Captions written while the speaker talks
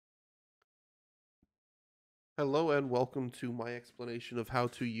Hello and welcome to my explanation of how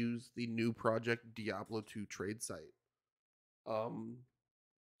to use the new Project Diablo 2 trade site. Um,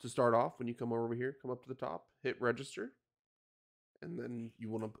 to start off, when you come over here, come up to the top, hit register, and then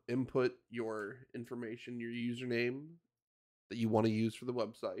you want to input your information, your username that you want to use for the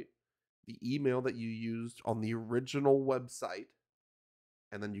website, the email that you used on the original website,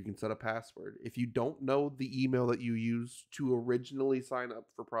 and then you can set a password. If you don't know the email that you used to originally sign up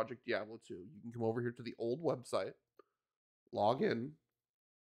for Project Diablo 2, you can come over here to the old website, log in,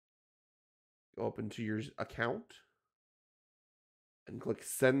 go up into your account and click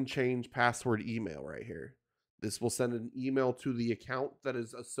send change password email right here. This will send an email to the account that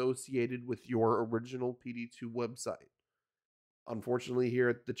is associated with your original PD2 website. Unfortunately,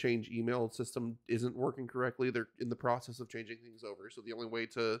 here the change email system isn't working correctly. They're in the process of changing things over. So the only way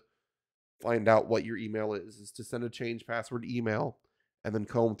to find out what your email is to send a change password email and then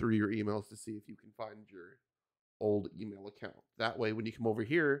comb through your emails to see if you can find your old email account. That way, when you come over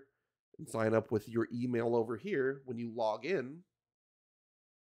here and sign up with your email over here, when you log in,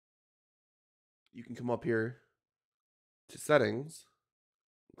 you can come up here to settings,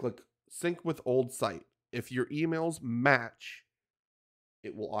 click sync with old site. If your emails match,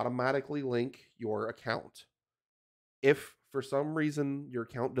 it will automatically link your account. If for some reason your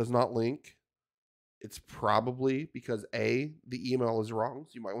account does not link, it's probably because A, the email is wrong,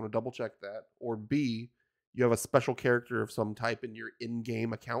 so you might want to double check that, or B, you have a special character of some type in your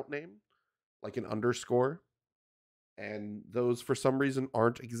in-game account name, like an underscore, and those for some reason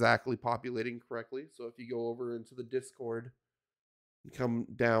aren't exactly populating correctly. So if you go over into the Discord and come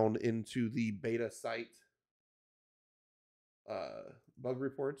down into the beta site bug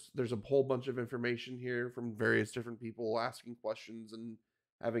reports, there's a whole bunch of information here from various different people asking questions and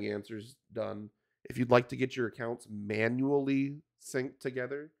having answers done. If you'd like to get your accounts manually synced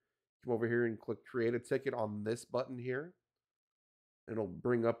together, come over here and click create a ticket on this button here. It'll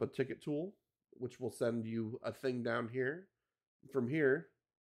bring up a ticket tool, which will send you a thing down here. From here,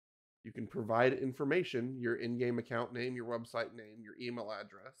 you can provide information, your in-game account name, your website name, your email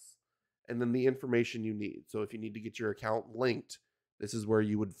address, and then the information you need. So if you need to get your account linked, this is where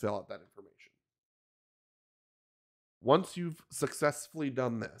you would fill out that information. Once you've successfully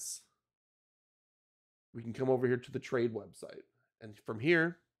done this, we can come over here to the trade website. And from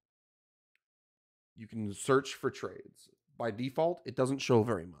here, you can search for trades. By default, it doesn't show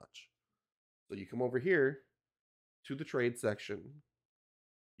very much. So you come over here to the trade section.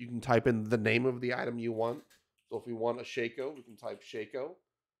 You can type in the name of the item you want. So if we want a Shaco, we can type Shaco.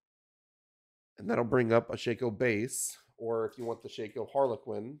 And that'll bring up a Shaco base. Or if you want the Shaco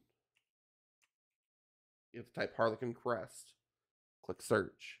Harlequin, you have to type Harlequin Crest. Click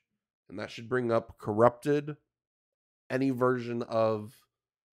search. And that should bring up corrupted, any version of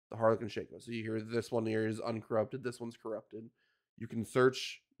the Harlequin Shaco. So you hear this one here is uncorrupted. This one's corrupted. You can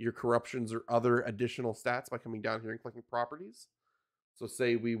search your corruptions or other additional stats by coming down here and clicking properties. So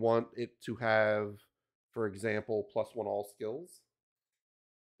say we want it to have, for example, +1 all skills.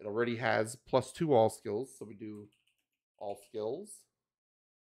 It already has +2 all skills. So we do all skills,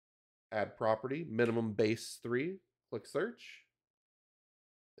 add property, minimum base 3, click search,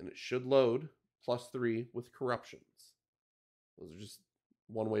 and it should load +3 with corruptions. Those are just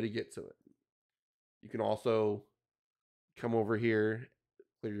one way to get to it. You can also come over here,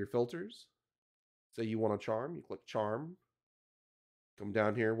 clear your filters. Say you want a charm, you click charm. Come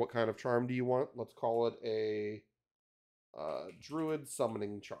down here, what kind of charm do you want? Let's call it a druid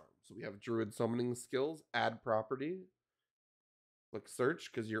summoning charm. So we have druid summoning skills, add property. Click search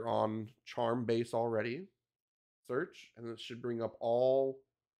because you're on charm base already. Search, and it should bring up all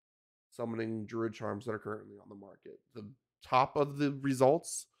summoning druid charms that are currently on the market. The top of the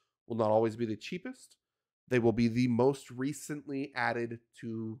results will not always be the cheapest. They will be the most recently added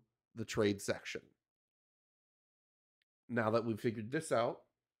to the trade section. Now that we've figured this out,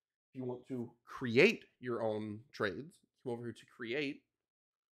 if you want to create your own trades, come over here to create,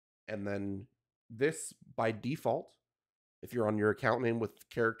 and then this by default, if you're on your account name with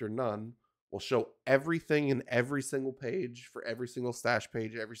character none, will show everything in every single page for every single stash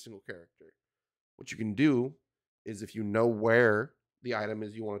page, every single character. What you can do is if you know where the item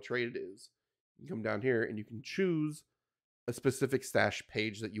is you want to trade it is, you can come down here and you can choose a specific stash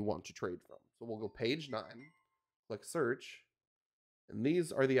page that you want to trade from. So we'll go page 9, click search, and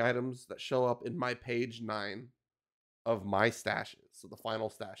these are the items that show up in my page 9 of my stashes. So the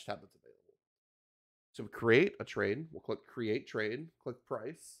final stash tab that's available. To create a trade, we'll click create trade, click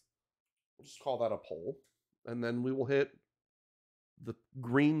price. We'll just call that a poll. And then we will hit the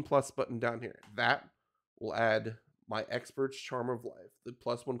green plus button down here. That will add my expert's charm of life, the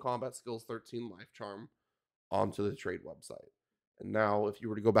 +1 combat skills, 13 life charm, onto the trade website. And now if you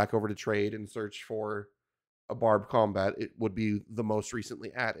were to go back over to trade and search for a Barb Combat, it would be the most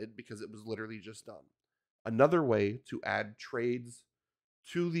recently added because it was literally just done. Another way to add trades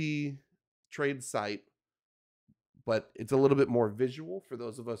to the trade site, but it's a little bit more visual for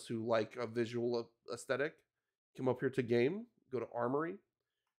those of us who like a visual aesthetic. Come up here to game, go to Armory,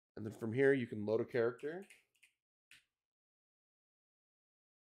 and then from here you can load a character.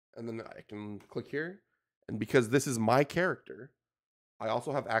 And then I can click here. And because this is my character, I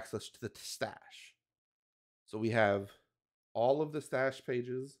also have access to the stash. So we have all of the stash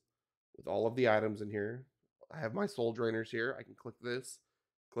pages with all of the items in here. I have my soul drainers here. I can click this,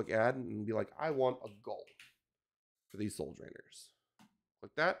 click add, and be like, I want a gold for these soul drainers.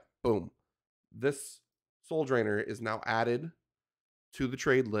 Click that, boom. This soul drainer is now added to the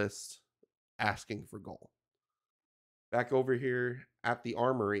trade list asking for gold. Back over here at the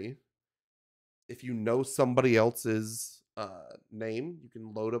Armory, if you know somebody else's name, you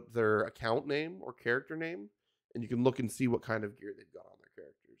can load up their account name or character name, and you can look and see what kind of gear they've got on their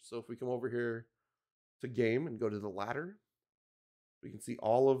characters. So if we come over here to game and go to the ladder, we can see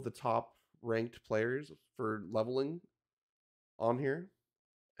all of the top ranked players for leveling on here.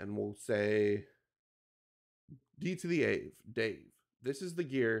 And we'll say D to the Dave. This is the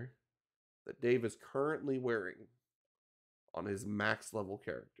gear that Dave is currently wearing on his max level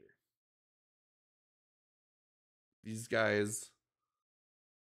character. These guys,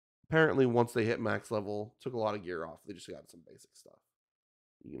 apparently once they hit max level, took a lot of gear off. They just got some basic stuff.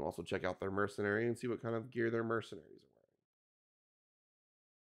 You can also check out their mercenary and see what kind of gear their mercenaries are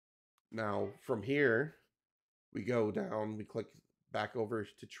wearing. Now, from here, we go down, we click back over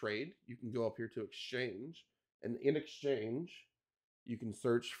to trade. You can go up here to exchange. And in exchange, you can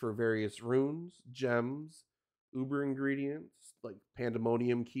search for various runes, gems, uber ingredients, like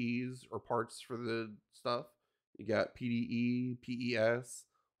pandemonium keys or parts for the stuff. You got PDE, PES,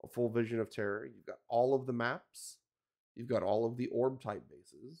 a full vision of terror. You've got all of the maps. You've got all of the orb type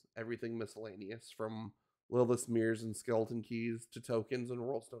bases, everything miscellaneous from Lilith mirrors and skeleton keys to tokens and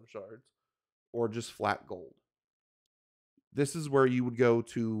rollstone shards, or just flat gold. This is where you would go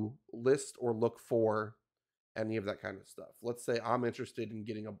to list or look for any of that kind of stuff. Let's say I'm interested in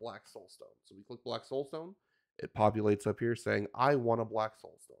getting a black soulstone. So we click black soulstone. It populates up here saying, I want a black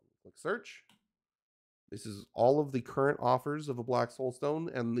soulstone. Click search. This is all of the current offers of a black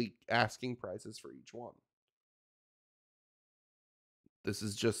soulstone and the asking prices for each one. This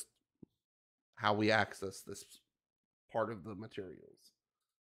is just how we access this part of the materials.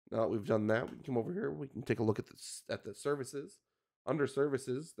 Now that we've done that, we can come over here. We can take a look at the services. Under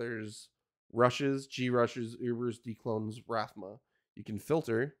services, there's rushes, G rushes, Ubers, declones, Rathma. You can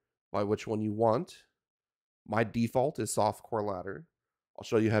filter by which one you want. My default is softcore ladder. I'll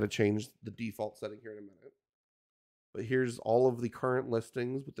show you how to change the default setting here in a minute. But here's all of the current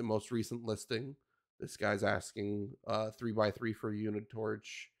listings with the most recent listing. This guy's asking 3x3 for a unit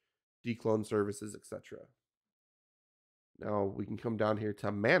torch, declone services, etc. Now we can come down here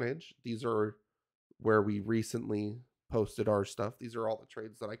to manage. These are where we recently posted our stuff. These are all the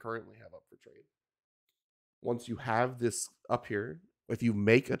trades that I currently have up for trade. Once you have this up here, if you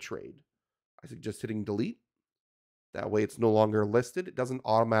make a trade, I suggest hitting delete. That way it's no longer listed. It doesn't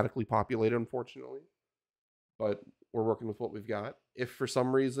automatically populate, unfortunately, but we're working with what we've got. If for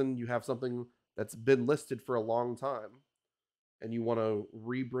some reason you have something that's been listed for a long time and you want to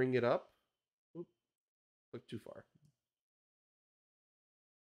re-bring it up, click too far.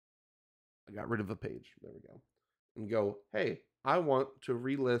 I got rid of a page. There we go. And go, hey, I want to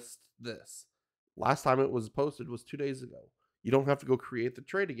relist this. Last time it was posted was 2 days ago. You don't have to go create the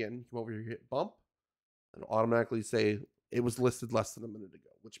trade again. You come over here, hit bump, and it'll automatically say it was listed less than a minute ago,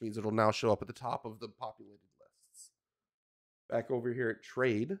 which means it'll now show up at the top of the populated lists. Back over here at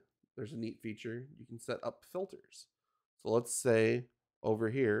trade, there's a neat feature. You can set up filters. So let's say over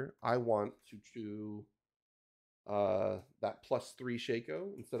here, I want to do that +3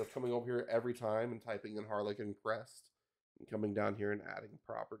 Shaco instead of coming over here every time and typing in Harlequin Crest and coming down here and adding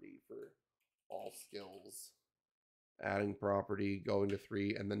property for all skills, adding property, going to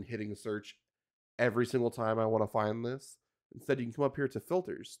 3, and then hitting search every single time I want to find this. Instead, you can come up here to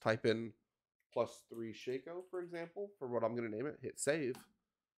filters, type in +3 Shaco, for example, for what I'm going to name it, hit save.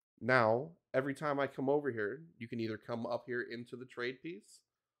 Now, every time I come over here, you can either come up here into the trade piece,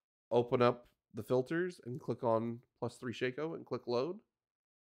 open up the filters and click on +3 Shaco and click load.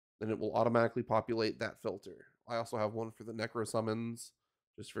 Then it will automatically populate that filter. I also have one for the necro summons,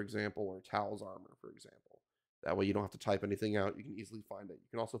 just for example, or Tal's armor, for example. That way you don't have to type anything out. You can easily find it. You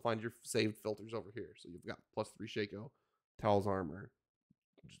can also find your saved filters over here. So you've got +3 Shaco, Tal's armor,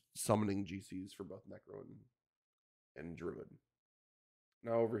 summoning GCs for both necro and and druid.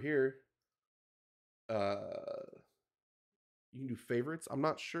 Now over here, uh, you can do favorites. I'm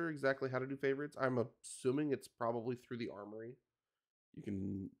not sure exactly how to do favorites. I'm assuming it's probably through the armory. You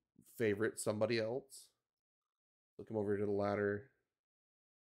can favorite somebody else. So come over to the ladder.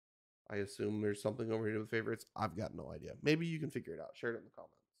 I assume there's something over here with favorites. I've got no idea. Maybe you can figure it out. Share it in the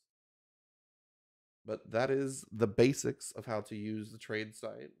comments. But that is the basics of how to use the trade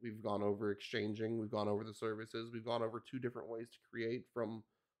site. We've gone over exchanging. We've gone over the services. We've gone over 2 different ways to create, from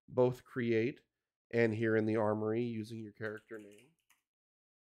both create and here in the armory using your character name.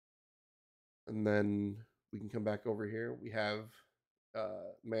 And then we can come back over here. We have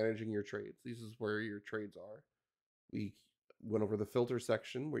managing your trades. This is where your trades are. We went over the filter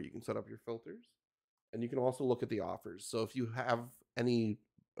section where you can set up your filters. And you can also look at the offers. So if you have any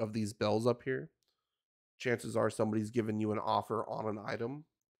of these bells up here, chances are somebody's given you an offer on an item,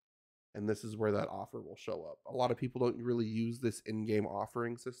 and this is where that offer will show up. A lot of people don't really use this in-game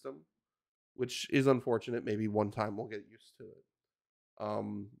offering system, which is unfortunate. Maybe one time we'll get used to it.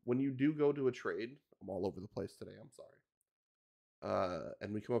 When you do go to a trade, I'm all over the place today, I'm sorry.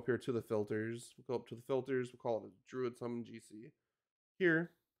 And we come up here to the filters. We'll go up to the filters. We'll call it a Druid Summon GC.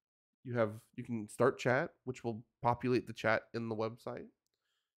 Here, you can start chat, which will populate the chat in the website.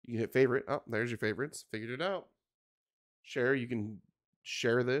 You can hit favorite. Oh, there's your favorites. Figured it out. Share. You can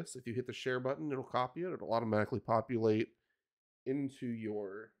share this. If you hit the share button, it'll copy it. It'll automatically populate into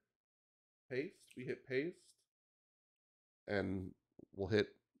your paste. We hit paste, and we'll hit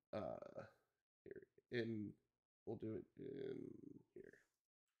here in. We'll do it in here.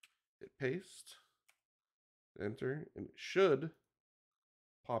 Hit paste, enter, and it should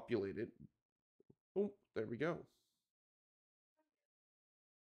populate it. Boom, there we go.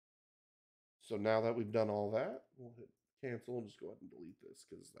 So now that we've done all that, we'll hit cancel and just go ahead and delete this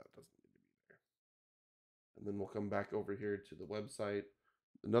because that doesn't need to be there. And then we'll come back over here to the website.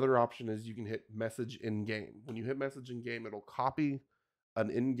 Another option is you can hit message in game. When you hit message in game, it'll copy an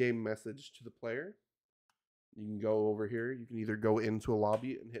in-game message to the player. You can go over here. You can either go into a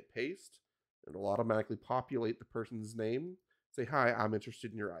lobby and hit paste. It'll automatically populate the person's name. Say, hi, I'm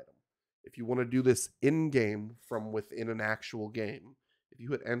interested in your item. If you want to do this in-game from within an actual game, if you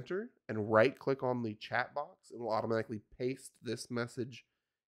hit enter and right-click on the chat box, it will automatically paste this message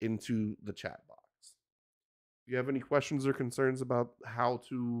into the chat box. If you have any questions or concerns about how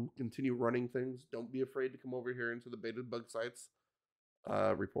to continue running things, don't be afraid to come over here into the Beta Bug Sites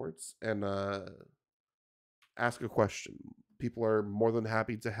reports and ask a question. People are more than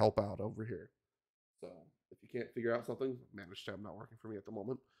happy to help out over here. So if you can't figure out something, Manage tab not working for me at the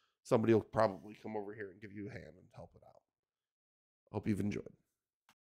moment, somebody will probably come over here and give you a hand and help it out. Hope you've enjoyed.